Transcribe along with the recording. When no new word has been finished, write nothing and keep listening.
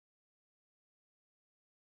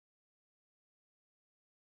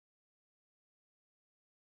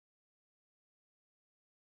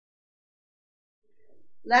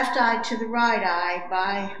left eye to the right eye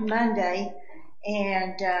by Monday,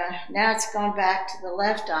 and now it's gone back to the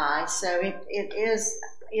left eye. So it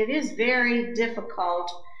is very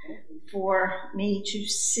difficult for me to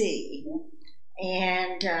see,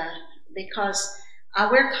 and because I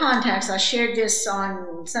wear contacts. I shared this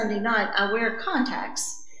on Sunday night. I wear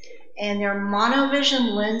contacts, and they're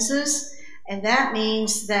monovision lenses, and that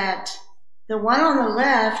means that the one on the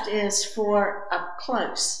left is for up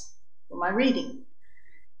close, for my reading,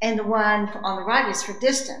 and the one on the right is for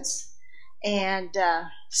distance. And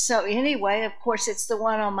so anyway, of course, it's the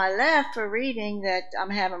one on my left for reading that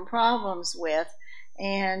I'm having problems with,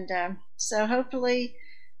 and so hopefully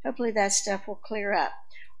that stuff will clear up.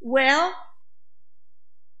 Well,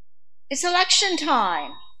 it's election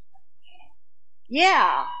time.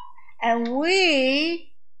 Yeah, and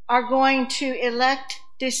we are going to elect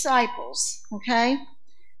disciples, okay?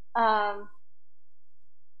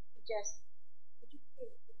 Just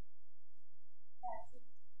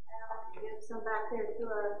give some back there to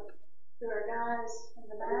our guys in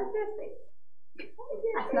the back.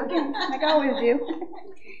 Like I always do.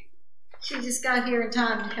 She just got here in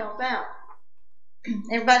time to help out.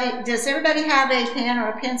 Does everybody have a pen or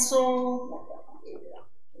a pencil?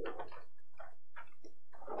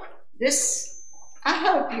 I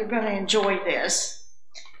hope you're going to enjoy this.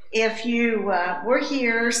 If you were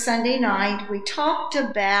here Sunday night, we talked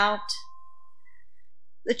about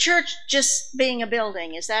the church just being a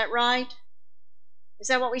building. Is that right? Is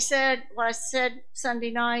that what we said? What I said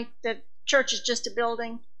Sunday night? That church is just a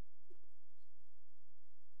building?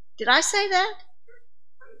 Did I say that?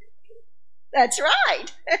 That's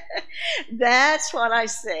right. That's what I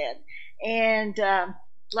said. And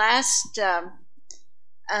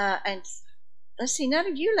and let's see, none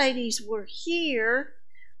of you ladies were here,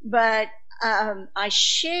 but I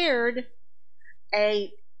shared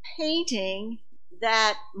a painting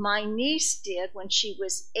that my niece did when she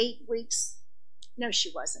was 8 weeks. No,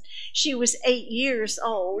 she wasn't. She was 8 years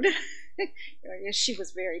old. She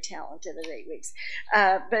was very talented at 8 weeks.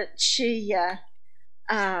 But she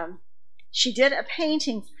did a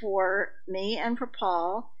painting for me and for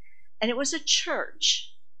Paul, and it was a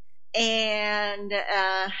church. And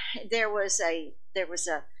there was a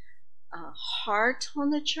heart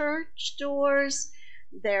on the church doors.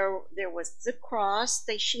 There was the cross.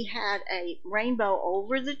 She had a rainbow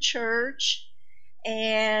over the church,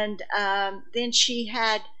 and then she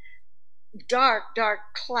had dark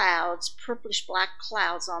clouds, purplish black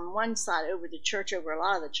clouds on one side over the church, over a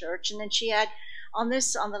lot of the church, and then she had on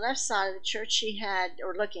the left side of the church, she had,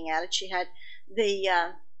 or looking at it, she had the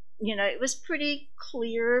it was pretty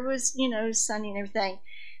clear. It was sunny and everything,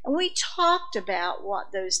 and we talked about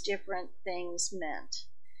what those different things meant.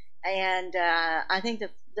 And I think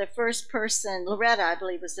the first person, Loretta, I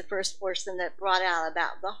believe, was the first person that brought out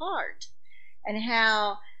about the heart and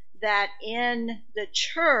how that in the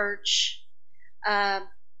church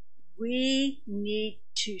we need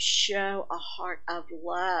to show a heart of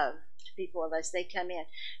love to people as they come in.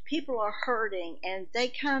 People are hurting and they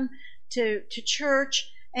come to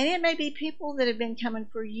church, and it may be people that have been coming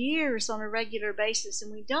for years on a regular basis,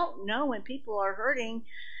 and we don't know when people are hurting,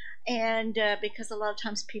 and because a lot of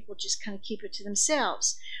times people just kind of keep it to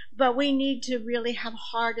themselves. But we need to really have a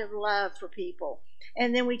heart of love for people.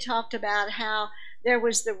 And then we talked about how there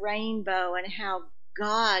was the rainbow and how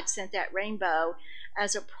God sent that rainbow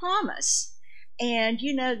as a promise. And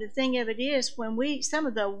the thing of it is, when some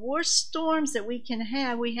of the worst storms that we can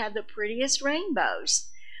have, we have the prettiest rainbows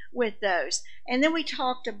with those. And then we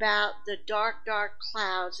talked about the dark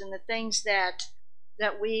clouds and the things that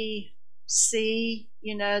we see,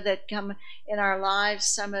 that come in our lives,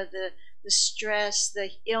 some of the stress, the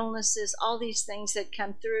illnesses, all these things that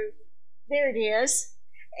come through. There it is.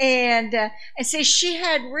 And see, she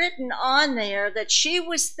had written on there that she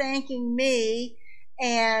was thanking me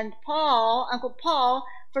and Paul, Uncle Paul,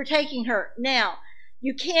 for taking her. Now,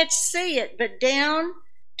 you can't see it, but down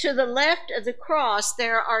to the left of the cross,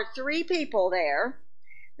 there are 3 people there.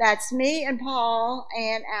 That's me and Paul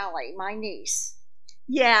and Allie, my niece.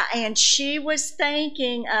 Yeah, and she was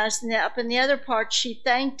thanking us. And up in the other part, she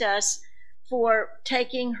thanked us for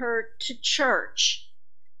taking her to church.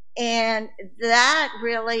 And that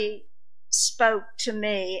really spoke to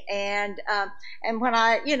me. And when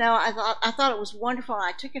I thought it was wonderful.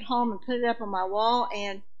 I took it home and put it up on my wall.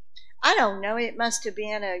 And I don't know, it must have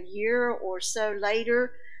been a year or so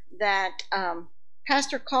later that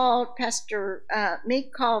Pastor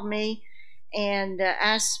Meek called me and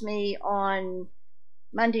asked me on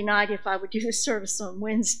Monday night if I would do the service on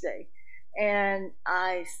Wednesday. And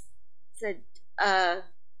I said,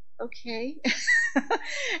 okay.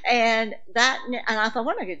 and I thought,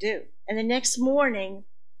 what am I going to do? And the next morning,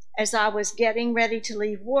 as I was getting ready to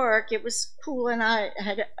leave work, it was cool, and I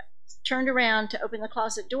had turned around to open the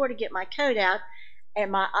closet door to get my coat out,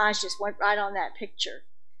 and my eyes just went right on that picture.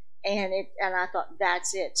 And I thought,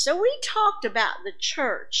 that's it. So we talked about the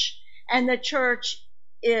church, and the church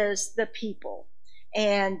is the people.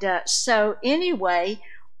 And so anyway,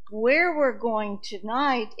 where we're going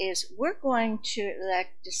tonight is we're going to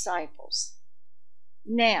elect disciples.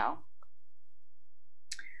 Now,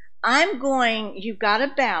 you've got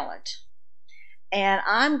a ballot, and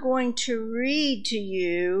I'm going to read to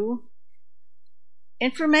you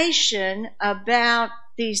information about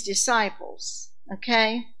these disciples,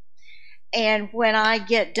 okay? And when I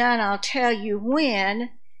get done, I'll tell you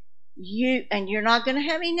when and you're not going to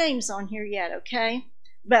have any names on here yet, okay?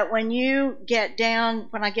 But when you get down,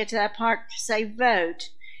 when I get to that part to say vote,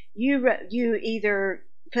 you either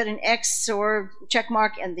put an X or check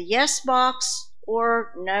mark in the yes box,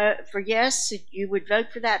 or no. For yes, you would vote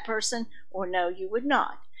for that person, or no, you would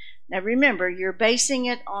not. Now remember, you're basing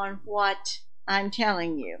it on what I'm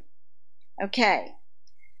telling you. Okay.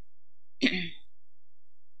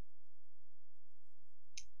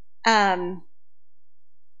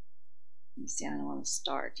 Let me see, I don't want to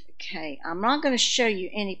start. Okay, I'm not going to show you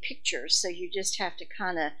any pictures, so you just have to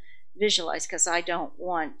kind of visualize, because I don't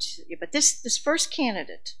want to. But this first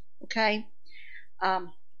candidate, okay,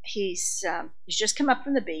 he's just come up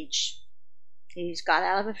from the beach. He's got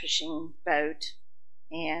out of a fishing boat,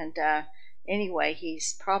 and anyway,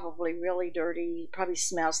 he's probably really dirty. He probably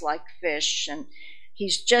smells like fish, and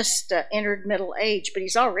he's just entered middle age, but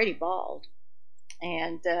he's already bald.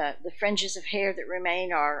 And the fringes of hair that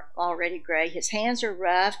remain are already gray. His hands are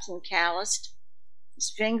rough and calloused.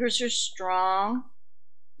 His fingers are strong.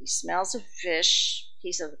 He smells of fish.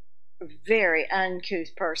 He's a very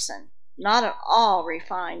uncouth person, not at all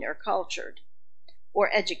refined or cultured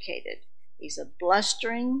or educated. He's a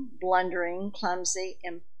blustering, blundering, clumsy,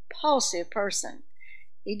 impulsive person.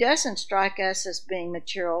 He doesn't strike us as being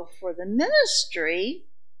material for the ministry,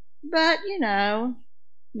 but,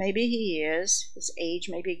 maybe he is. His age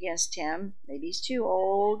may be against him. Maybe he's too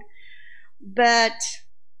old. But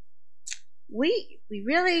we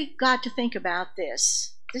really got to think about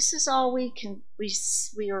this. This is all we can.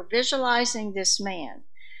 We are visualizing this man.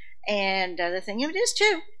 And the thing of it is,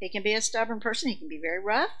 too, he can be a stubborn person. He can be very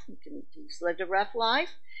rough. He's lived a rough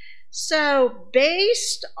life. So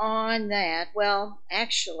based on that, well,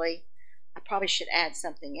 actually, I probably should add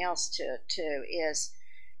something else to it, too, is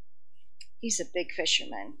he's a big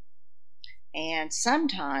fisherman, and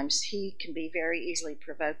sometimes he can be very easily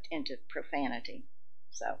provoked into profanity.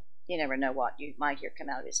 So you never know what you might hear come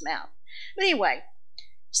out of his mouth. But anyway,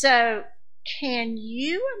 so can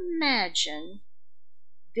you imagine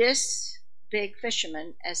this big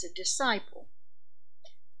fisherman as a disciple?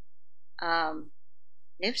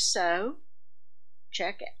 If so,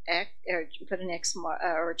 check X, or put an X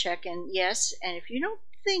or check in yes. And if you don't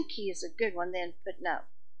think he is a good one, then put no.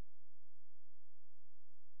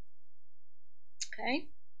 Okay,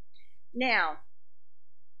 now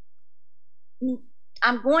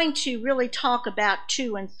I'm going to really talk about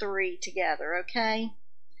 2 and 3 together, okay?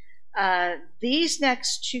 These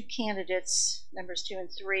next 2 candidates, numbers 2 and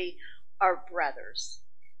 3, are brothers,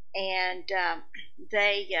 and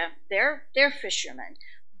they're fishermen,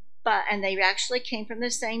 and they actually came from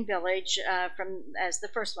the same village as the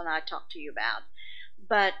first one I talked to you about,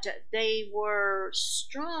 but they were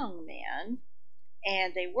strong men.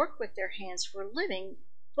 And they worked with their hands for a living,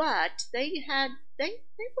 but they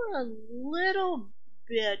were a little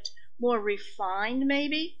bit more refined,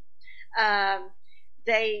 maybe.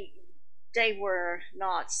 They were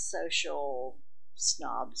not social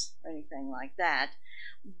snobs or anything like that.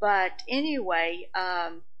 But anyway,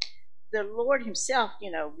 the Lord himself,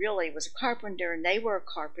 really was a carpenter, and they were a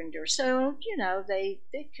carpenter. So,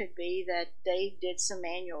 it could be that they did some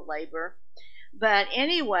manual labor. But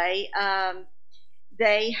anyway,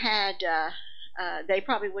 they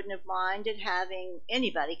probably wouldn't have minded having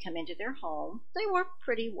anybody come into their home. They were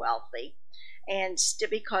pretty wealthy, and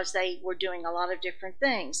because they were doing a lot of different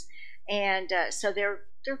things. And so they're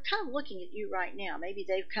kind of looking at you right now. Maybe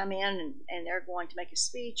they've come in and they're going to make a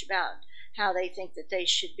speech about how they think that they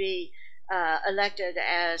should be elected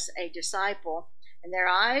as a disciple. And their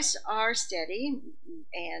eyes are steady.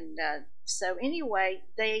 And so anyway,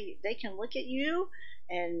 they can look at you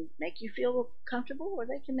and make you feel comfortable, or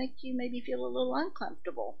they can make you maybe feel a little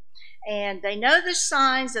uncomfortable. And they know the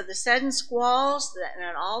signs of the sudden squalls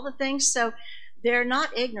and all the things, so they're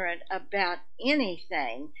not ignorant about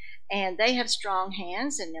anything. And they have strong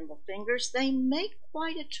hands and nimble fingers. They make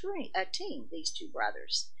quite a team, these two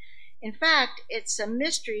brothers. In fact, it's a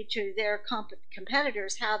mystery to their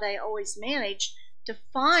competitors how they always manage to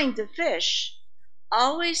find the fish,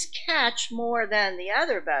 always catch more than the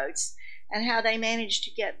other boats, and how they manage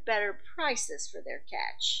to get better prices for their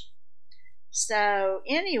catch. So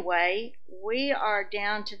anyway, we are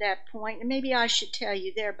down to that point, and maybe I should tell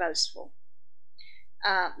you they're boastful.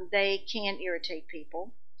 They can irritate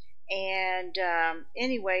people. And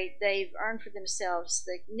anyway, they've earned for themselves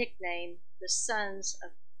the nickname the Sons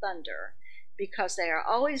of Thunder because they are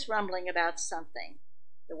always rumbling about something.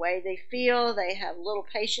 The way they feel, they have little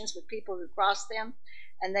patience with people who cross them,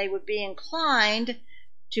 and they would be inclined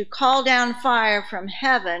to call down fire from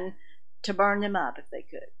heaven to burn them up if they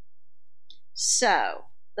could. So,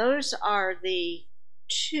 those are the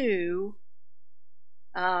two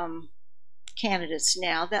candidates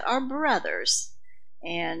now that are brothers.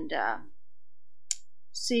 And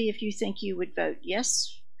see if you think you would vote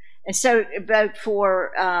yes. And so vote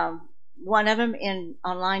for one of them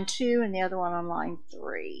on line 2 and the other one on line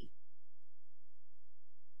 3.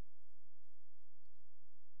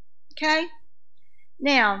 Okay?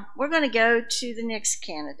 Now, we're going to go to the next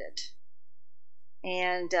candidate.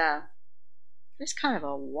 And there's kind of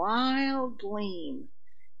a wild gleam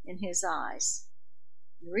in his eyes.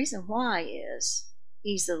 The reason why is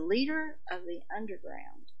he's the leader of the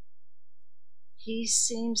underground. He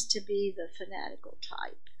seems to be the fanatical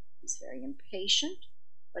type. He's very impatient,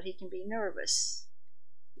 but he can be nervous.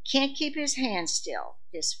 He can't keep his hands still.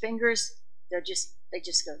 His fingers,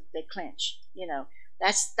 they clench. You know,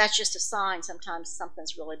 that's just a sign sometimes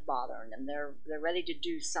something's really bothering them. They're ready to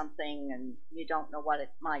do something and you don't know what it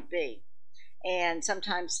might be. And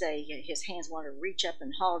sometimes his hands want to reach up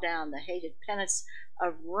and haul down the hated pennants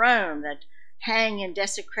of Rome that hang in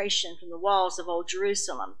desecration from the walls of old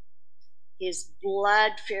Jerusalem. His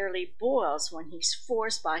blood fairly boils when he's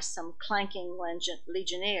forced by some clanking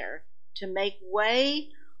legionnaire to make way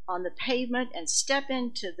on the pavement and step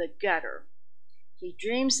into the gutter. He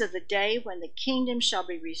dreams of the day when the kingdom shall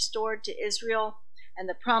be restored to Israel and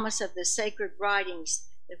the promise of the sacred writings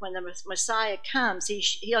that when the Messiah comes,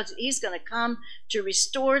 he's going to come to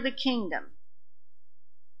restore the kingdom.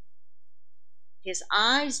 His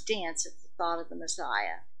eyes dance at the thought of the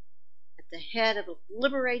Messiah, at the head of a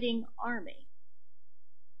liberating army,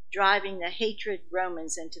 driving the hatred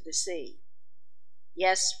Romans into the sea.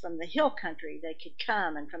 Yes, from the hill country they could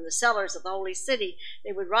come, and from the cellars of the holy city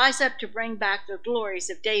they would rise up to bring back the glories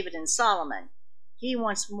of David and Solomon. He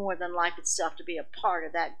wants more than life itself to be a part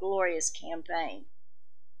of that glorious campaign.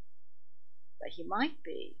 But he might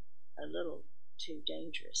be a little too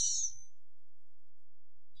dangerous.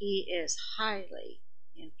 He is highly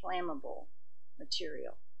inflammable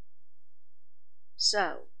material.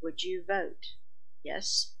 So, would you vote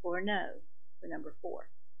yes or no for number 4?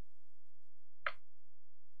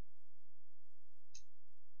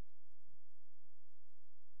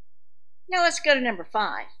 Now let's go to number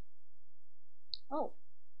 5. Oh,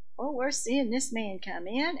 we're seeing this man come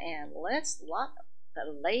in, and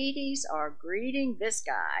the ladies are greeting this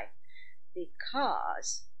guy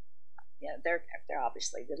because they're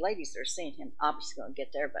obviously, the ladies that are seeing him obviously going to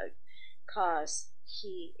get their vote because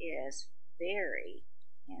he is very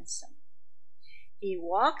handsome. He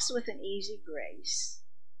walks with an easy grace.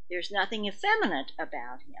 There's nothing effeminate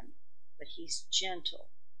about him, but he's gentle,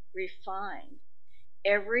 refined,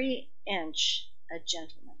 every inch a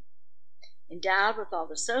gentleman. Endowed with all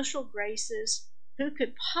the social graces, who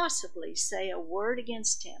could possibly say a word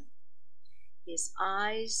against him? His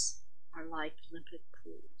eyes are like limpid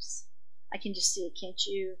pools. I can just see it, can't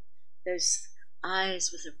you? Those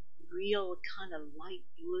eyes with a real kind of light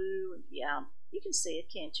blue. Yeah, you can see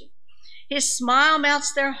it, can't you? His smile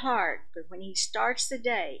melts their heart, but when he starts the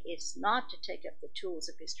day, it's not to take up the tools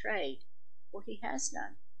of his trade, for he has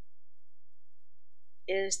none.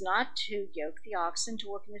 It is not to yoke the oxen to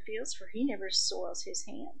work in the fields, for he never soils his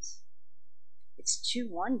hands. It's to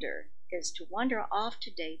wander off to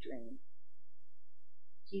daydream.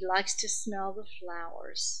 He likes to smell the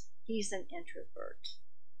flowers. He's an introvert.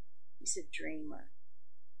 He's a dreamer.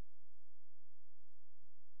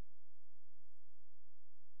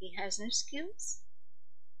 He has no skills.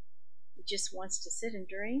 He just wants to sit and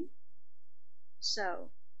dream. So,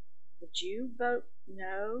 would you vote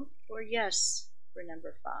no or yes for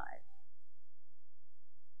number 5?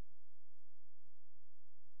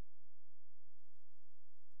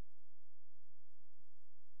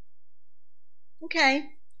 Okay,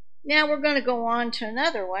 now we're going to go on to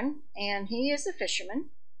another one, and he is a fisherman.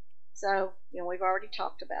 So, we've already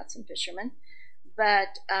talked about some fishermen.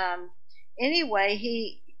 But anyway,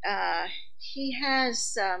 he he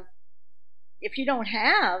has, if you don't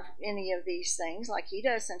have any of these things, like he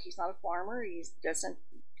doesn't, he's not a farmer, he doesn't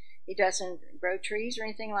grow trees or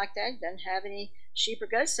anything like that, he doesn't have any sheep or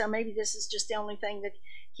goats, so maybe this is just the only thing that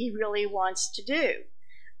he really wants to do.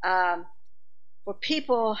 For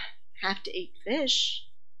people have to eat fish,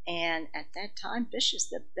 and at that time fish is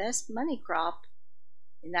the best money crop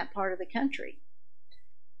in that part of the country.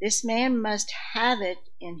 This man must have it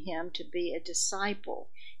in him to be a disciple.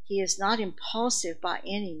 He is not impulsive by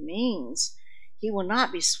any means. He will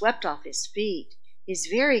not be swept off his feet. He is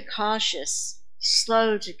very cautious,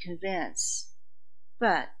 slow to convince.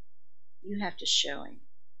 But you have to show him.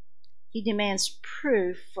 He demands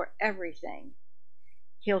proof for everything.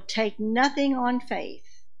 He'll take nothing on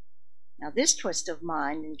faith. Now, this twist of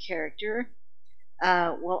mind and character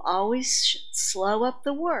will always slow up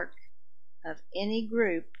the work of any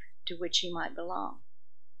group to which he might belong.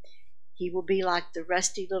 He will be like the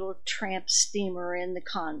rusty little tramp steamer in the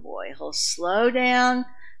convoy. He'll slow down,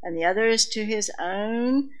 and the other is to his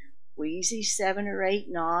own wheezy 7 or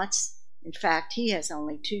 8 knots. In fact, he has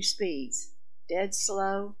only 2 speeds, dead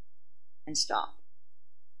slow and stop.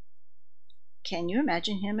 Can you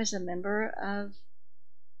imagine him as a member of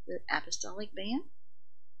the apostolic band?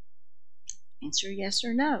 Answer yes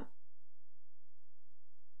or no.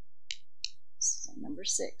 This is number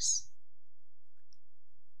 6.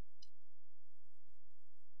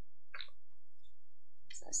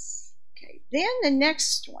 Okay, then the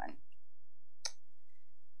next one.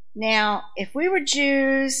 Now, if we were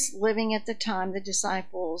Jews living at the time the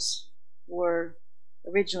disciples were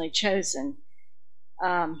originally chosen,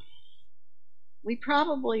 we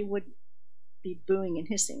probably would be booing and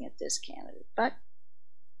hissing at this candidate, but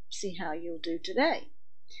see how you'll do today.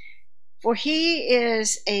 For he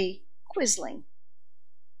is a quisling.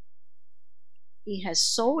 He has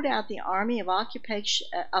sold out the army of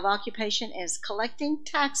occupation as collecting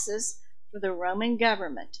taxes for the Roman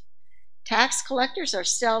government. Tax collectors are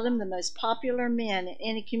seldom the most popular men in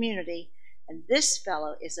any community, and this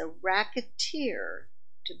fellow is a racketeer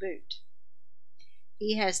to boot.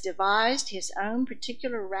 He has devised his own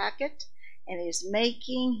particular racket and is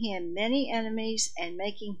making him many enemies and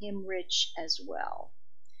making him rich as well.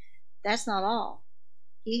 That's not all.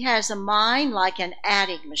 He has a mind like an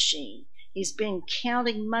adding machine. He's been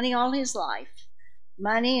counting money all his life.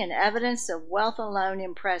 Money and evidence of wealth alone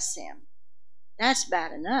impress him. That's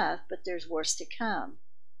bad enough, but there's worse to come.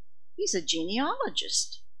 He's a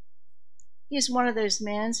genealogist. He is one of those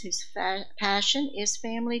men whose passion is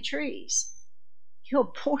family trees.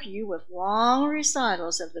 He'll bore you with long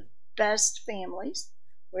recitals of the best families,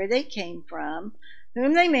 where they came from,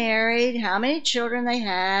 whom they married, how many children they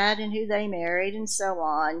had, and who they married, and so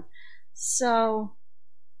on. So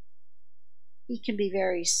he can be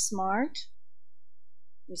very smart.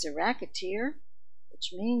 He's a racketeer,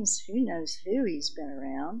 which means who knows who he's been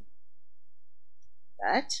around.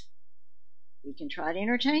 But he can try to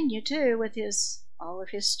entertain you too with all of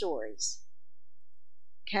his stories.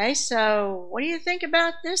 Okay, so what do you think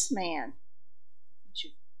about this man?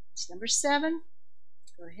 It's number 7.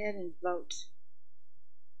 Go ahead and vote.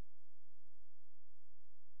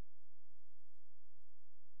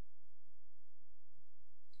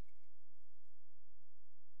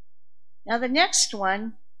 Now the next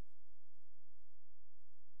one,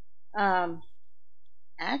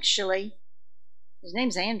 actually, his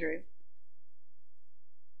name's Andrew.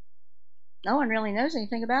 No one really knows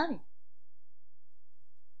anything about him.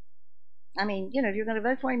 I mean, if you're going to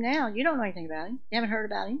vote for him now, you don't know anything about him. You haven't heard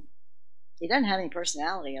about him. He doesn't have any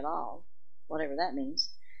personality at all, whatever that means.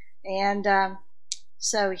 And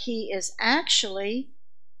so he is actually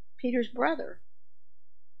Peter's brother.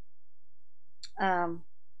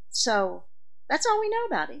 So that's all we know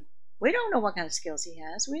about him. We don't know what kind of skills he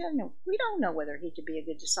has. We don't know whether he could be a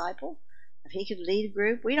good disciple, if he could lead a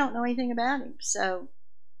group. We don't know anything about him. So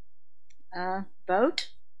vote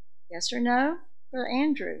yes or no for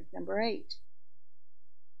Andrew, number 8.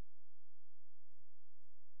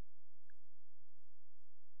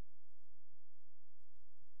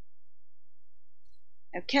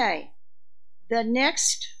 Okay, the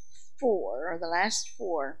next 4, or the last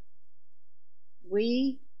 4,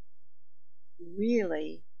 we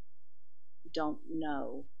really don't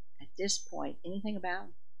know at this point anything about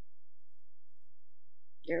them.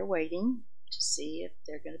 They're waiting to see if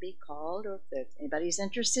they're going to be called or if anybody's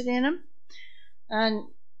interested in them. And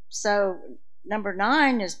so number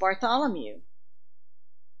 9 is Bartholomew.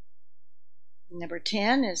 Number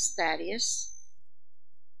 10 is Thaddeus.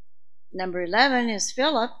 Number 11 is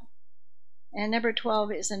Philip. And number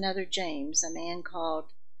 12 is another James, a man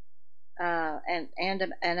called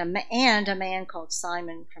and a man called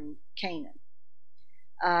Simon from Canaan.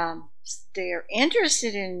 They're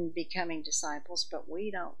interested in becoming disciples, but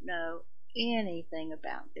we don't know anything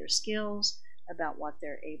about their skills, about what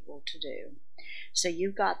they're able to do. So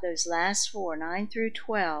you've got those last four, 9 through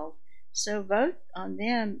 12. So vote on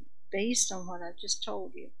them based on what I've just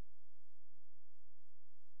told you.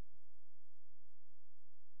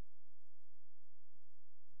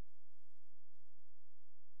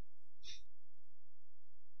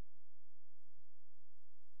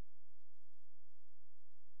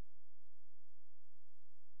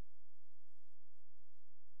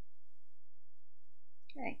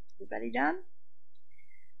 Okay, everybody done?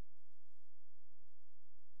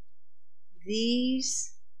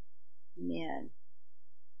 These men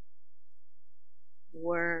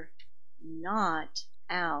were not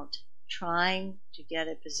out trying to get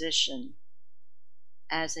a position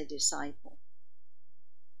as a disciple.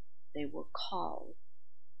 They were called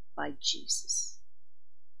by Jesus.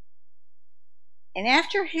 And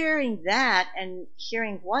after hearing that and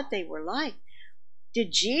hearing what they were like,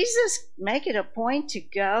 did Jesus make it a point to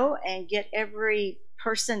go and get every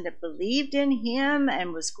person that believed in him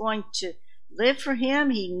and was going to live for him?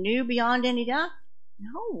 He knew beyond any doubt?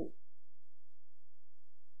 No.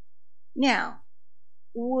 Now,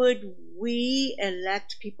 would we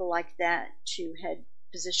elect people like that to head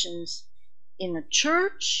positions in the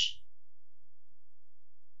church?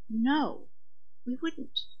 No, we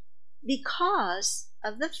wouldn't, because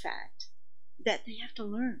of the fact that they have to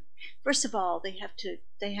learn. First of all, they have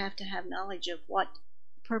to have knowledge of what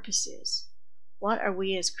purpose is. What are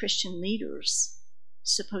we as Christian leaders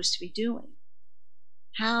supposed to be doing?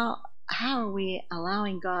 How are we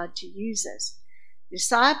allowing God to use us?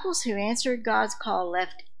 Disciples who answered God's call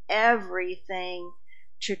left everything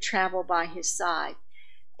to travel by his side.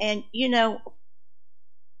 And you know,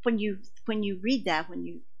 when you read that, when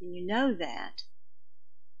you know that,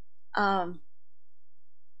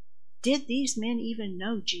 did these men even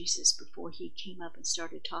know Jesus before he came up and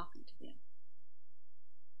started talking to them?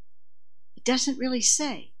 It doesn't really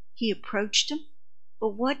say. He approached them,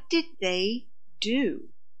 but what did they do?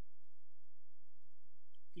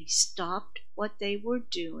 They stopped what they were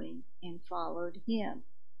doing and followed him.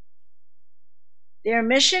 Their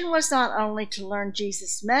mission was not only to learn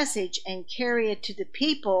Jesus' message and carry it to the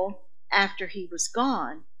people after he was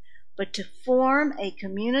gone, but to form a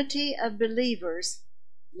community of believers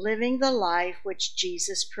living the life which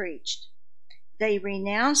Jesus preached. They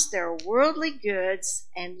renounced their worldly goods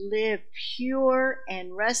and lived pure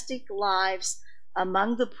and rustic lives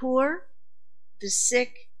among the poor, the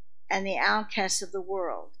sick, and the outcasts of the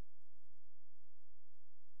world.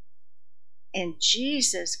 And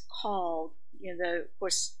Jesus called, of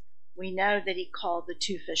course, we know that he called the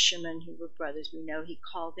two fishermen who were brothers. We know he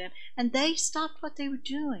called them, and they stopped what they were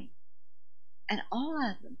doing. And all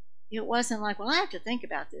of them, it wasn't like, well, I have to think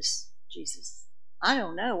about this, Jesus. I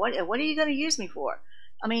don't know. What are you going to use me for?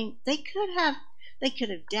 I mean, they could have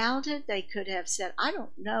doubted. They could have said, I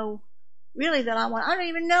don't know really that I don't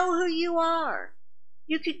even know who you are.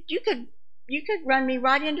 You could run me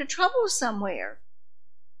right into trouble somewhere.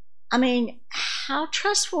 I mean, how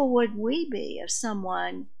trustful would we be of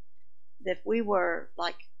someone that we were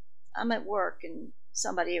like, I'm at work and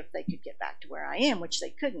somebody, if they could get back to where I am, which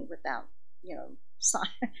they couldn't without,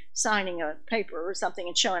 signing a paper or something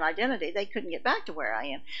and showing identity, they couldn't get back to where I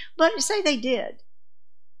am. But say they did,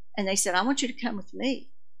 and they said, I want you to come with me.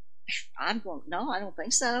 I'm going, no, I don't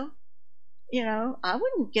think so. I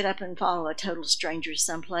wouldn't get up and follow a total stranger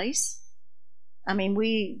someplace. I mean,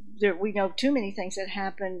 we know too many things that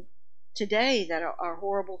happen today that are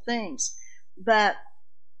horrible things. But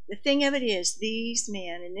the thing of it is, these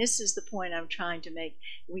men, and this is the point I'm trying to make,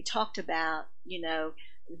 we talked about,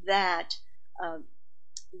 that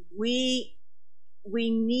we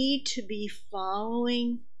need to be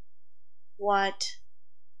following what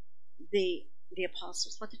the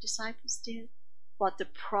apostles, what the disciples did, what the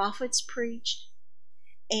prophets preached.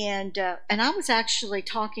 And I was actually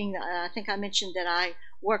talking, I think I mentioned that I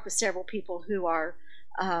work with several people who are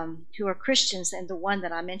Christians, and the one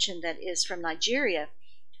that I mentioned that is from Nigeria.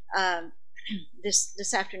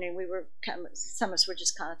 This afternoon we were some of us were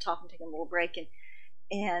just kind of talking, taking a little break,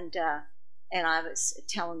 and I was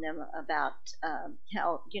telling them about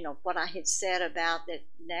how what I had said about that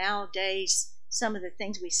nowadays some of the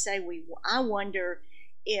things we say, I wonder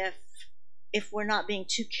if we're not being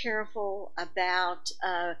too careful about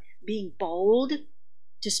being bold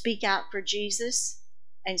to speak out for Jesus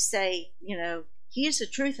and say, he is the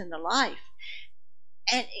truth and the life.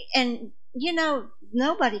 And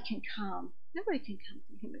nobody can come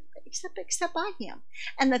to him except by him.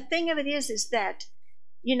 And the thing of it is that,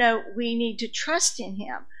 we need to trust in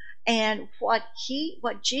him. And what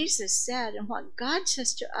Jesus said and what God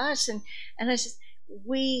says to us, and I said,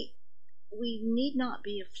 we need not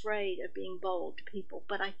be afraid of being bold to people.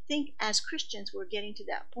 But I think as Christians, we're getting to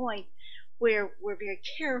that point where we're very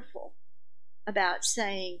careful about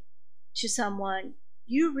saying to someone,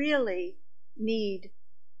 you really need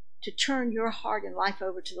to turn your heart and life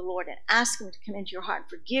over to the Lord and ask him to come into your heart and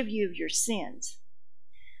forgive you of your sins.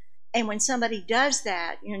 And when somebody does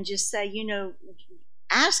that, just say,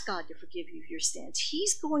 ask God to forgive you of your sins.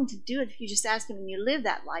 He's going to do it if you just ask him and you live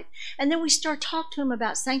that life. And then we start talking to him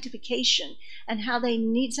about sanctification and how they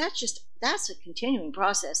need. That's a continuing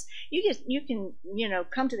process. You can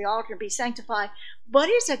come to the altar and be sanctified, but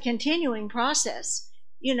it's a continuing process.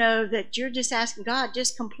 That you're just asking God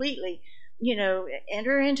just completely,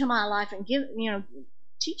 enter into my life and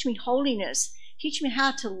teach me holiness. Teach me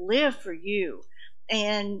how to live for you.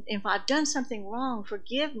 And if I've done something wrong,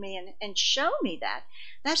 forgive me and show me that.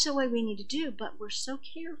 That's the way we need to do. But we're so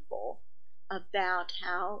careful about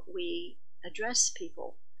how we address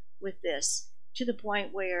people with this, to the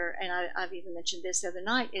point where, and I've even mentioned this the other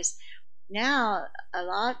night, is now a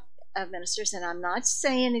lot of ministers, and I'm not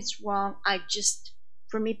saying it's wrong,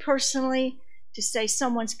 for me personally, to say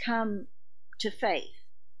someone's come to faith,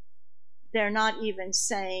 they're not even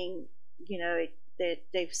saying, that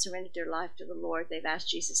they've surrendered their life to the Lord, they've asked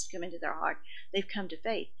Jesus to come into their heart, they've come to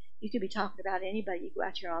faith. You could be talking about anybody. You go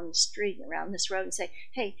out here on the street and around this road and say,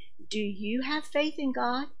 hey, do you have faith in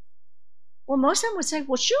God? Well, most of them would say,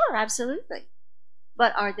 well, sure, absolutely.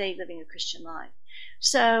 But are they living a Christian life?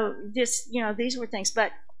 So these were things.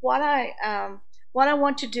 But what I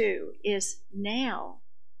want to do is now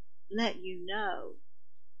let you know.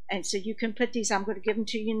 And so you can put these, I'm going to give them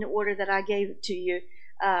to you in the order that I gave it to you.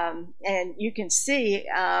 And you can see,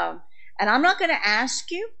 and I'm not going to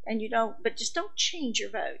ask you, and but just don't change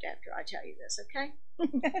your vote after I tell you this, okay?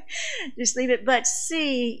 Just leave it. But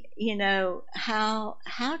see,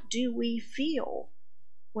 how do we feel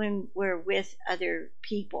when we're with other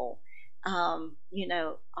people?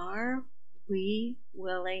 Are we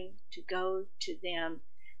willing to go to them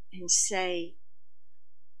and say,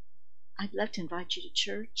 I'd love to invite you to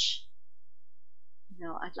church.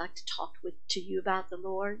 I'd like to talk to you about the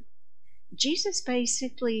Lord. Jesus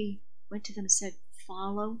basically went to them and said,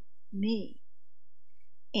 follow me.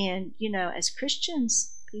 And, as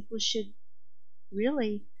Christians, people should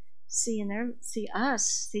really see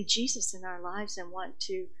Jesus in our lives and want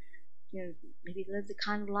to, maybe live the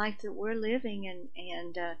kind of life that we're living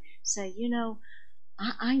and say,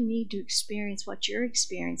 I need to experience what you're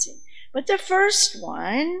experiencing. But the first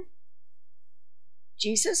one,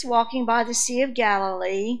 Jesus, walking by the Sea of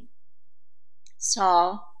Galilee,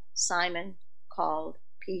 saw Simon called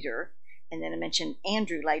Peter, and then I mentioned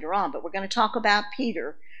Andrew later on, but we're going to talk about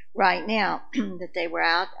Peter right now, that they were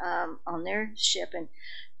out on their ship, and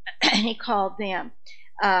he called them.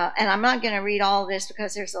 And I'm not going to read all this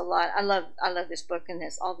because there's a lot. I love this book and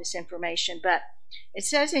there's all this information, but it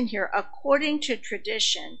says in here, according to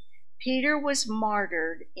tradition, Peter was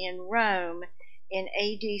martyred in Rome in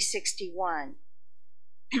AD 61.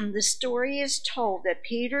 The story is told that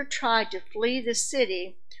Peter tried to flee the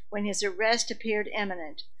city when his arrest appeared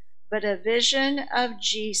imminent, but a vision of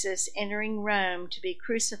Jesus entering Rome to be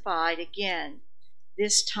crucified again,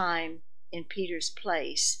 this time in Peter's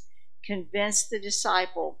place, convinced the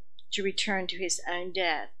disciple to return to his own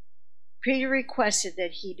death. Peter requested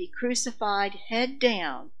that he be crucified head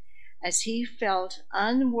down, as he felt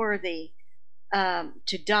unworthy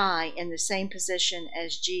to die in the same position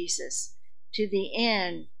as Jesus. To the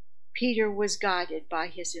end, Peter was guided by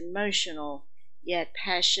his emotional yet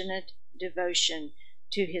passionate devotion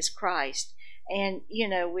to his Christ. And,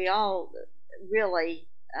 we all really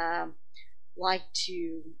like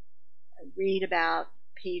to read about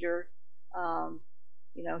Peter.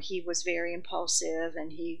 He was very impulsive,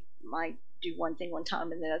 and he might do one thing one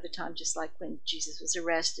time and the other time, just like when Jesus was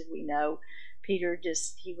arrested. We know Peter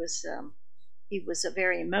he was a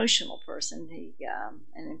very emotional person.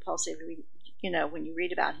 And impulsive. When you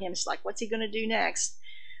read about him, it's like, what's he going to do next?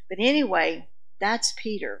 But anyway, that's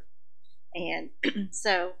Peter. And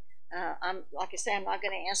so, I'm not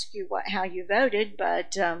going to ask you how you voted,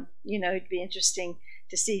 but it'd be interesting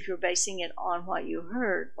to see if you're basing it on what you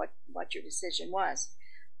heard, what your decision was.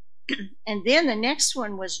 And then the next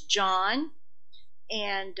one was John,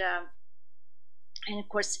 and of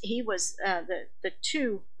course he was the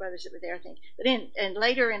two brothers that were there, I think. But and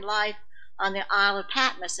later in life, on the Isle of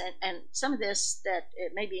Patmos, and some of this that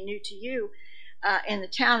it may be new to you, in the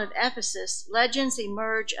town of Ephesus, legends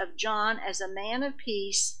emerge of John as a man of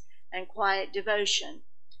peace and quiet devotion.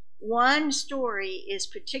 One story is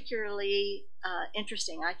particularly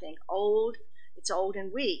interesting, I think. It's old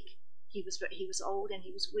and weak. He was old and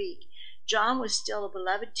he was weak. John was still a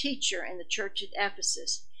beloved teacher in the church at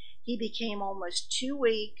Ephesus. He became almost too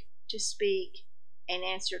weak to speak and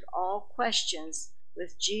answered all questions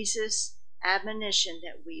with Jesus' admonition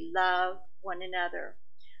that we love one another.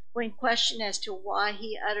 When questioned as to why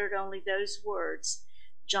he uttered only those words,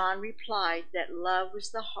 John replied that love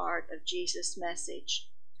was the heart of Jesus' message.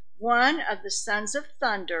 One of the sons of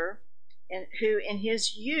thunder, who in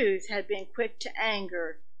his youth had been quick to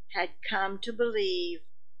anger, had come to believe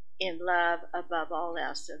in love above all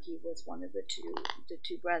else. So he was one of the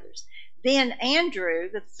two brothers. Then Andrew,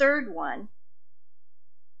 the third one,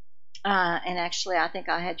 and actually I think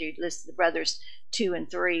I had you list the brothers 2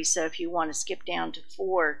 and 3, so if you want to skip down to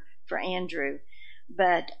 4 for Andrew.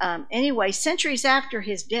 But anyway, centuries after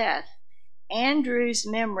his death, Andrew's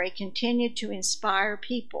memory continued to inspire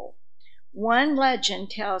people. One legend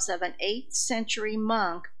tells of an 8th century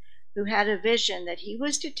monk who had a vision that he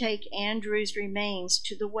was to take Andrew's remains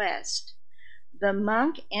to the west. The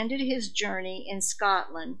monk ended his journey in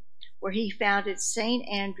Scotland, where he founded St.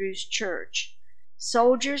 Andrew's Church.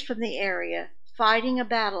 Soldiers from the area fighting a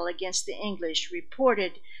battle against the English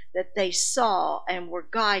reported that they saw and were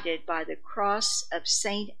guided by the cross of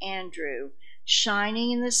St. Andrew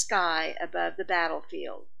shining in the sky above the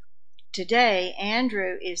battlefield. Today,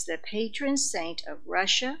 Andrew is the patron saint of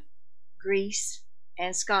Russia, Greece,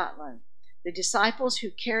 and Scotland. The disciple who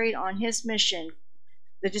carried on his mission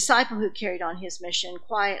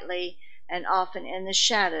quietly and often in the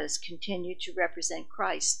shadows continued to represent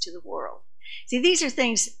Christ to the world. See, these are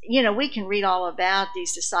things, we can read all about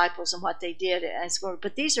these disciples and what they did,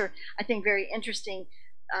 but these are, I think, very interesting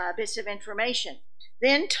bits of information.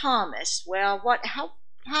 Then Thomas. Well, what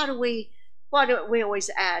do we always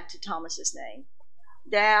add to Thomas's name?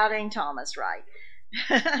 Doubting Thomas, right?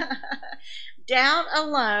 Doubt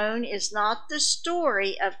alone is not the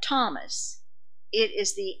story of Thomas. It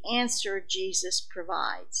is the answer Jesus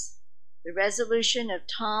provides. The resolution of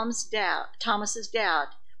Thomas's doubt,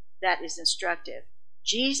 that is instructive.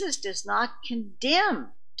 Jesus does not condemn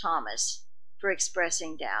Thomas for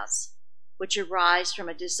expressing doubts, which arise from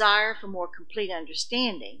a desire for more complete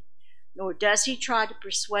understanding, nor does he try to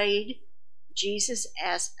persuade Jesus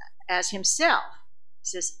as himself. He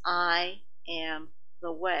says, I am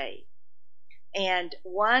the way. And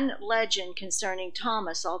one legend concerning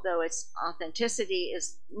Thomas, although its authenticity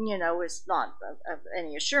is not of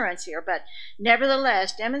any assurance here, but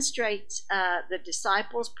nevertheless demonstrates the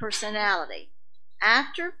disciples' personality.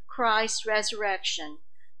 After Christ's resurrection,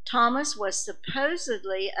 Thomas was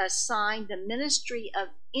supposedly assigned the ministry of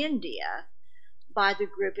India by the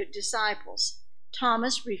group of disciples.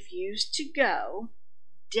 Thomas refused to go,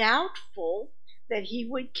 doubtful that he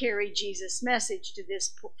would carry Jesus' message to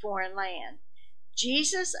this foreign land.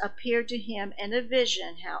 Jesus appeared to him in a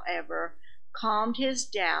vision, however, calmed his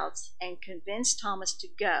doubts, and convinced Thomas to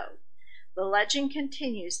go. The legend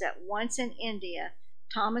continues that once in India,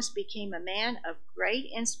 Thomas became a man of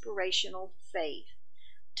great inspirational faith.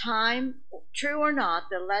 True or not,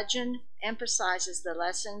 the legend emphasizes the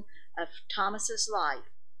lesson of Thomas's life.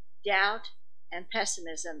 Doubt and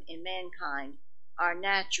pessimism in mankind are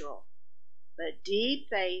natural, but deep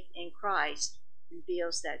faith in Christ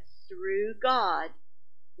reveals that through God,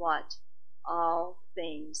 all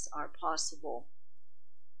things are possible.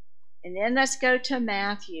 And then let's go to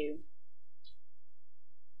Matthew.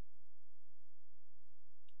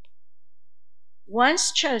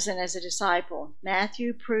 Once chosen as a disciple,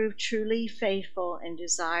 Matthew proved truly faithful and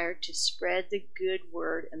desired to spread the good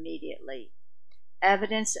word immediately.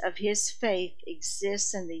 Evidence of his faith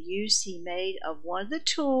exists in the use he made of one of the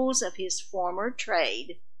tools of his former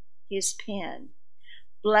trade, his pen.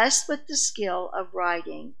 Blessed with the skill of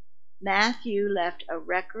writing, Matthew left a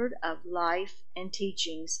record of life and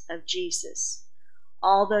teachings of Jesus.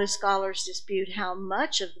 Although scholars dispute how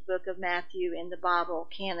much of the book of Matthew in the Bible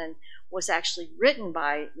canon was actually written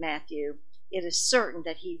by Matthew, it is certain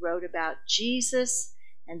that he wrote about Jesus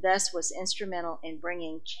and thus was instrumental in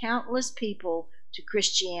bringing countless people to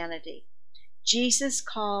Christianity. Jesus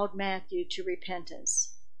called Matthew to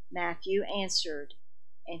repentance. Matthew answered,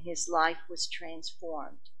 and his life was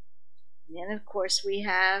transformed. And then, of course, we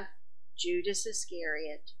have Judas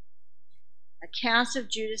Iscariot. Accounts of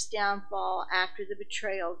Judas' downfall after the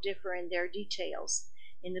betrayal differ in their details.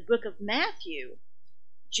 In the book of Matthew,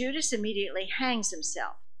 Judas immediately hangs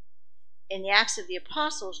himself. In the Acts of the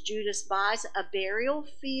Apostles, Judas buys a burial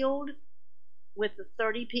field with the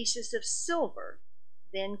 30 pieces of silver,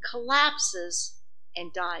 then collapses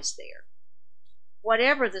and dies there.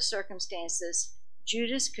 Whatever the circumstances,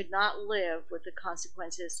 Judas could not live with the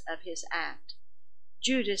consequences of his act.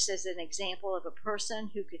 Judas is an example of a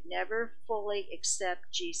person who could never fully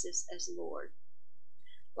accept Jesus as Lord.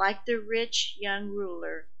 Like the rich young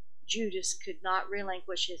ruler, Judas could not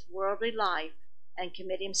relinquish his worldly life and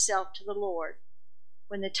commit himself to the Lord.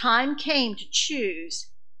 When the time came to choose,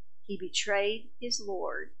 he betrayed his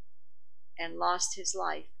Lord and lost his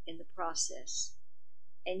life in the process.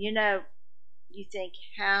 And you think,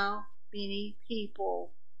 how many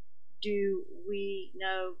people do we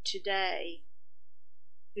know today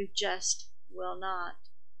who just will not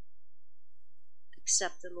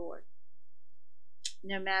accept the Lord?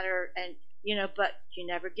 No matter, but you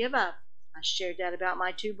never give up. I shared that about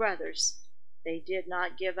my two brothers. They did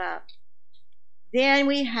not give up. Then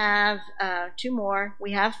we have two more.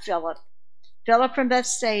 We have Philip. Philip from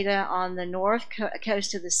Bethsaida on the north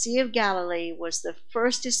coast of the Sea of Galilee was the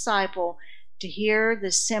first disciple to hear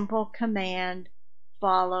the simple command,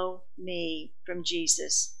 "Follow me," from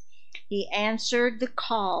Jesus. He answered the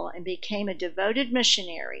call and became a devoted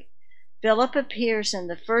missionary. Philip appears in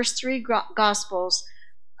the first three Gospels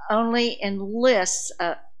only in the lists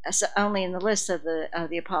of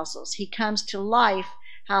the apostles. He comes to life,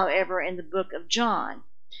 however, in the book of John.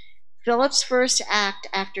 Philip's first act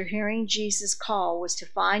after hearing Jesus' call was to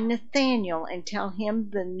find Nathanael and tell him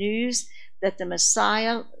the news that the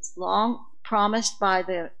Messiah, long promised by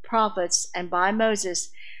the prophets and by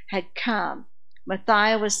Moses, had come.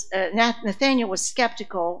 Nathanael was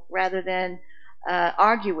skeptical rather than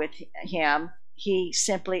argue with him. He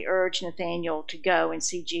simply urged Nathanael to go and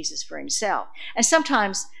see Jesus for himself. And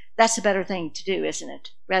sometimes that's a better thing to do, isn't it?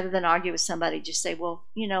 Rather than argue with somebody, just say, well,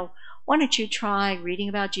 why don't you try reading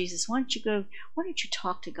about Jesus? Why don't you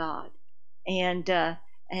talk to God and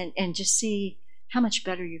just see how much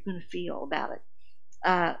better you're going to feel about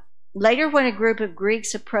it. Later, when a group of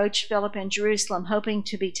Greeks approached Philip in Jerusalem, hoping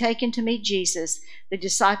to be taken to meet Jesus, the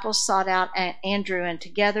disciples sought out Andrew, and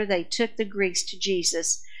together they took the Greeks to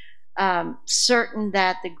Jesus, certain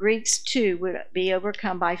that the Greeks too would be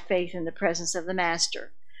overcome by faith in the presence of the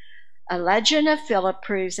Master. A legend of Philip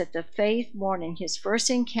proves that the faith born in his first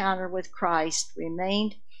encounter with Christ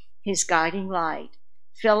remained his guiding light.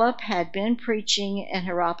 Philip had been preaching in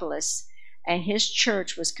Hierapolis, and his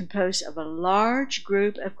church was composed of a large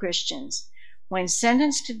group of Christians. When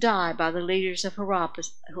sentenced to die by the leaders of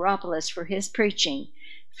Hierapolis for his preaching,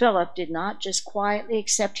 Philip did not just quietly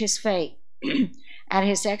accept his fate. At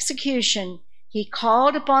his execution, he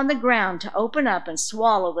called upon the ground to open up and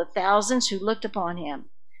swallow the thousands who looked upon him.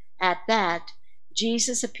 At that,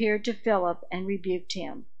 Jesus appeared to Philip and rebuked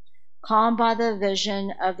him. Calmed by the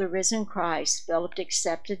vision of the risen Christ, Philip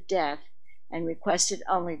accepted death and requested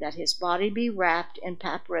only that his body be wrapped in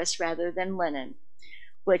papyrus rather than linen,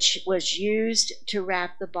 which was used to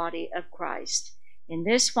wrap the body of Christ. In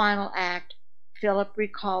this final act, Philip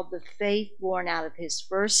recalled the faith born out of his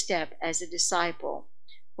first step as a disciple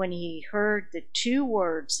when he heard the two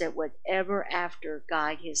words that would ever after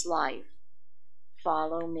guide his life: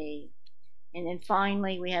 "Follow me." And then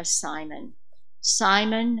finally we have Simon.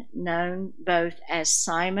 Simon, known both as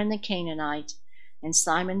Simon the Canaanite and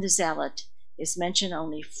Simon the Zealot, is mentioned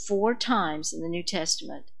only 4 times in the New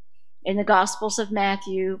Testament. In the Gospels of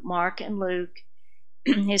Matthew, Mark, and Luke,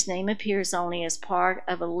 his name appears only as part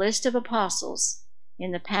of a list of apostles.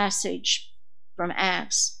 In the passage from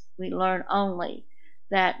Acts, we learn only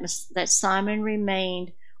that Simon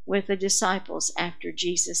remained with the disciples after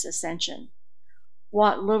Jesus' ascension.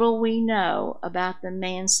 What little we know about the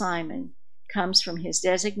man Simon comes from his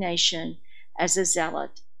designation as a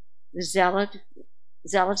zealot. The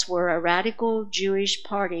Zealots were a radical Jewish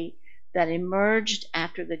party that emerged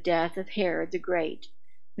after the death of Herod the Great.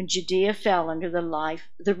 When Judea fell under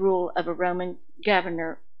the rule of a Roman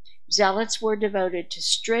governor, Zealots were devoted to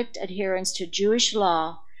strict adherence to Jewish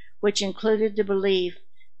law, which included the belief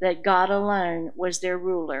that God alone was their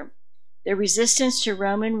ruler. Their resistance to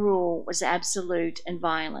Roman rule was absolute and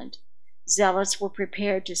violent. Zealots were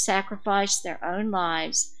prepared to sacrifice their own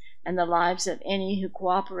lives and the lives of any who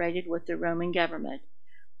cooperated with the Roman government.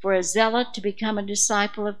 For a zealot to become a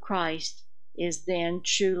disciple of Christ is then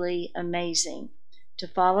truly amazing. To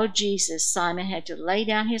follow Jesus, Simon had to lay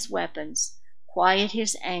down his weapons, quiet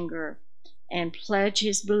his anger, and pledge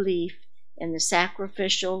his belief in the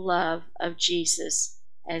sacrificial love of Jesus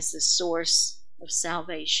as the source of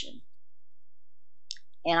salvation.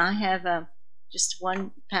 And I have just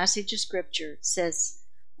one passage of scripture. It says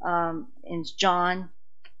in John,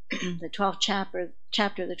 the 12th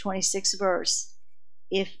chapter, the 26th verse,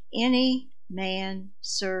 "If any man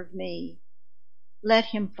serve me, let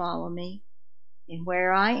him follow me, and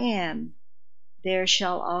where I am, there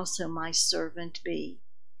shall also my servant be.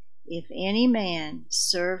 If any man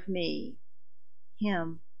serve me,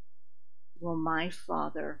 him will my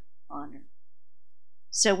Father honor.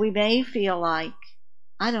 So we may feel like,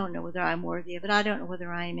 I don't know whether I'm worthy of it. I don't know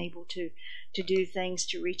whether I am able to do things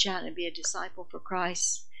to reach out and be a disciple for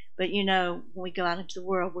Christ. But when we go out into the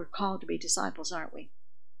world, we're called to be disciples, aren't we?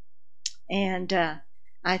 And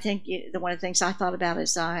I think one of the things I thought about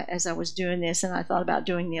as I was doing this, and I thought about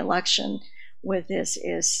doing the election with this,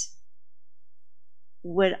 is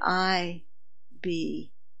would I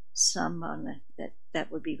be someone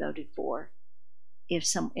that would be voted for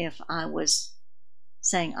if I was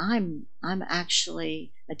saying I'm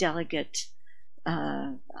actually a delegate,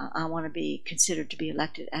 I want to be considered to be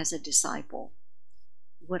elected as a disciple.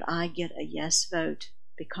 Would I get a yes vote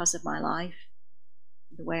because of my life,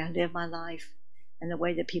 the way I live my life, and the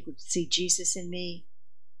way that people see Jesus in me?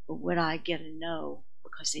 Or would I get a no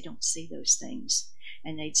because they don't see those things,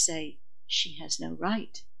 and they'd say she has no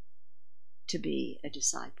right to be a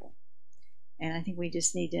disciple? And I think we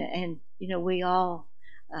just need to, and we all,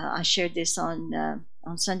 I shared this on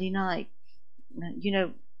Sunday night.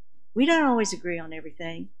 We don't always agree on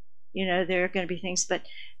everything. There are going to be things, but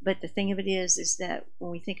the thing of it is that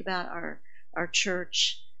when we think about our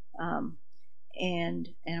church, and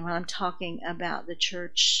when I'm talking about the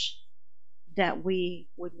church that we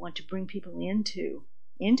would want to bring people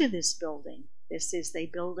into this building. This is a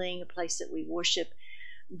building, a place that we worship,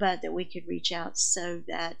 but that we could reach out so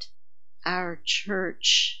that our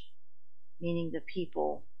church, meaning the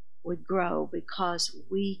people, would grow because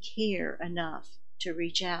we care enough to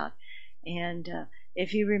reach out. And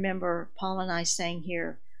if you remember, Paul and I sang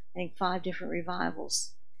here, I think 5 different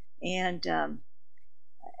revivals, and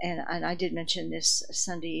I did mention this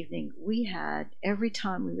Sunday evening. We had, every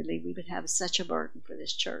time we would leave, we would have such a burden for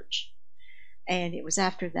this church. And it was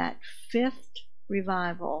after that 5th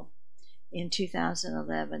revival in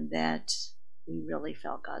 2011 that we really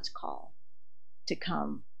felt God's call to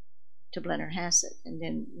come to Blennerhassett. And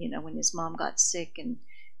then, when his mom got sick, and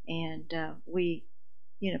we,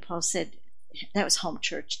 Paul said that was home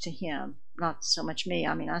church to him, not so much me.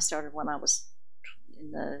 I mean, I started when I was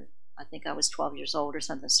I think I was 12 years old or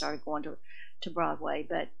something, started going to Broadway,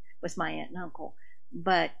 but with my aunt and uncle.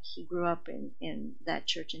 But he grew up in that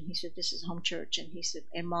church, and he said, this is home church. And he said,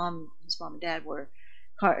 and his mom and dad were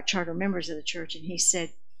charter members of the church. And he said,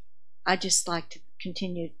 I'd just like to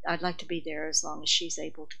continue. I'd like to be there as long as she's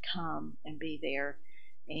able to come and be there.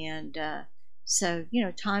 And so,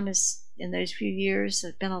 time is, in those few years,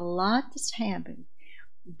 there's been a lot that's happened,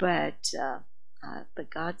 but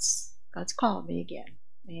God's called me again.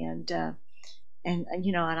 And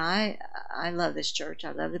I love this church.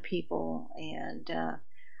 I love the people, and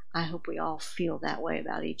I hope we all feel that way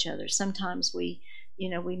about each other. Sometimes we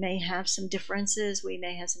may have some differences. We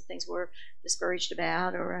may have some things we're discouraged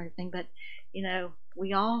about or anything, but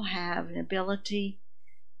we all have an ability,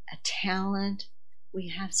 a talent. We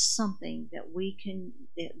have something that we can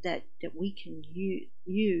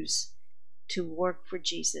use to work for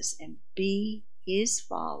Jesus and be his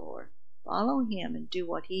follower. Follow him and do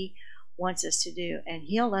what he wants us to do, and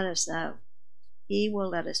he'll let us know. He will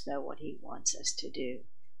let us know what he wants us to do.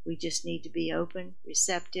 We just need to be open,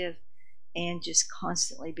 receptive, and just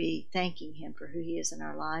constantly be thanking him for who he is in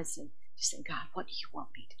our lives, and just saying, God, what do you want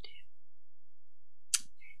me to do?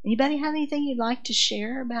 Anybody have anything you'd like to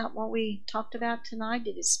share about what we talked about tonight?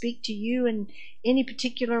 Did it speak to you in any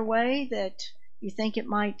particular way that you think it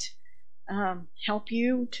might help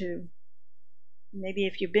you to, maybe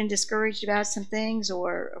if you've been discouraged about some things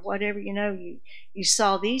or whatever, you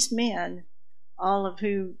saw these men, all of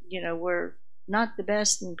who, were not the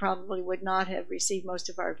best and probably would not have received most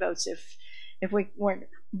of our votes if we weren't.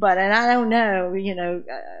 But, and I don't know,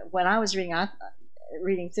 when I was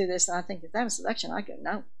reading through this, I think if that was election, I could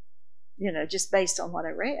know, just based on what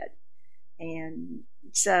I read. And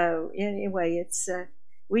so anyway, it's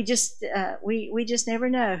we just never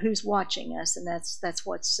know who's watching us, and that's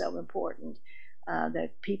what's so important.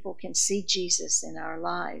 That people can see Jesus in our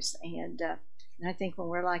lives, and I think when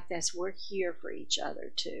we're like this, we're here for each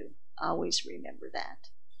other too. Always remember that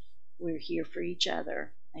we're here for each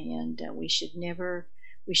other, and we should never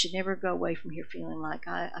go away from here feeling like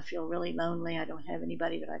I feel really lonely. I don't have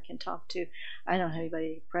anybody that I can talk to. I don't have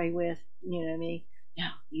anybody to pray with. You know me? No,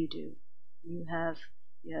 you do. You have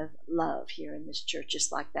love here in this church,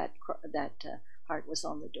 just like that heart was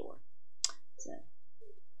on the door. So.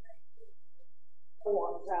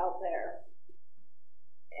 Ones out there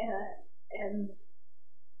in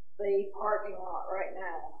the parking lot right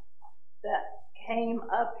now that came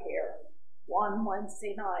up here one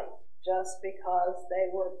Wednesday night just because they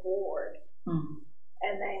were bored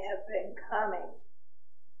And they have been coming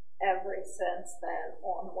ever since then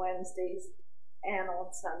on Wednesdays and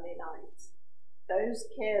on Sunday nights. Those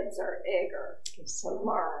kids are eager to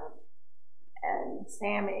learn, and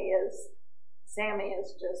Sammy is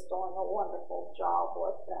just doing a wonderful job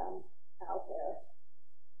with them out there.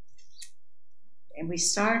 And we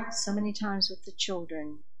start so many times with the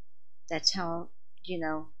children. That's how,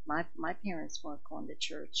 my parents weren't going to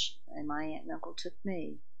church, and my aunt and uncle took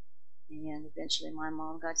me. And eventually my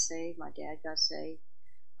mom got saved, my dad got saved.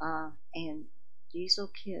 And these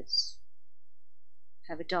little kids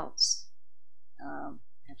have adults,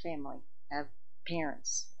 have family, have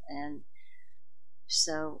parents. And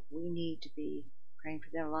so we need to be praying for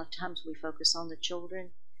them. A lot of times we focus on the children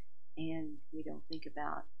and we don't think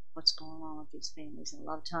about what's going on with these families. And a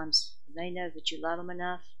lot of times they know that you love them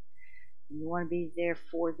enough and you want to be there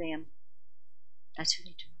for them. That's who they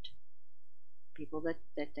turn to. People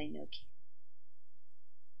that they know care.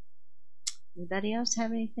 Anybody else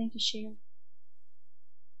have anything to share?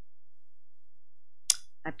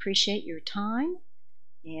 I appreciate your time,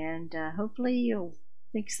 and hopefully you'll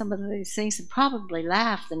think some of these things and probably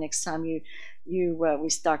laugh the next time we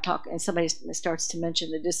start talking and somebody starts to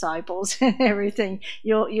mention the disciples and everything.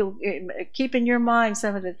 You'll keep in your mind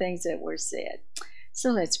some of the things that were said.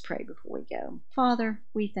 So let's pray before we go. Father,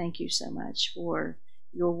 we thank you so much for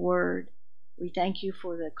your word. We thank you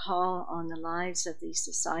for the call on the lives of these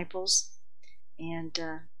disciples. And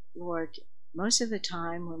Lord, most of the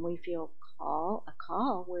time when we feel a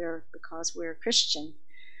call, because we're a Christian.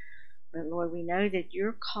 But Lord, we know that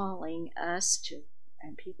you're calling us to,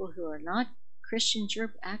 and people who are not Christians,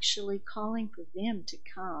 you're actually calling for them to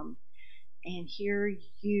come and hear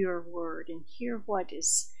your word and hear what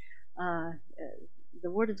is the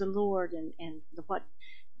word of the Lord and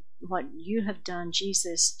what you have done,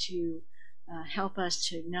 Jesus, to help us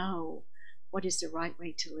to know what is the right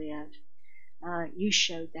way to live. You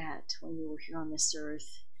showed that when you were here on this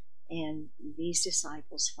earth, and these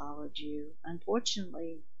disciples followed you.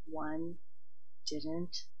 Unfortunately, one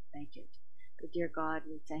didn't make it. But dear God,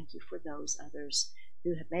 we thank you for those others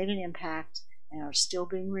who have made an impact and are still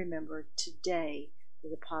being remembered today for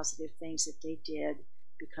the positive things that they did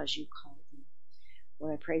because you called them.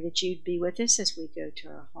 Lord, I pray that you'd be with us as we go to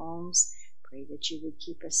our homes. Pray that you would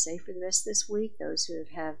keep us safe for the rest of this week. Those who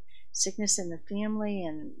have sickness in the family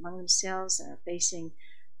and among themselves and are facing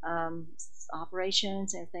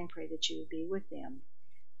operations and everything, pray that you would be with them.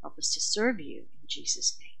 Help us to serve you in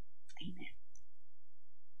Jesus' name. Amen.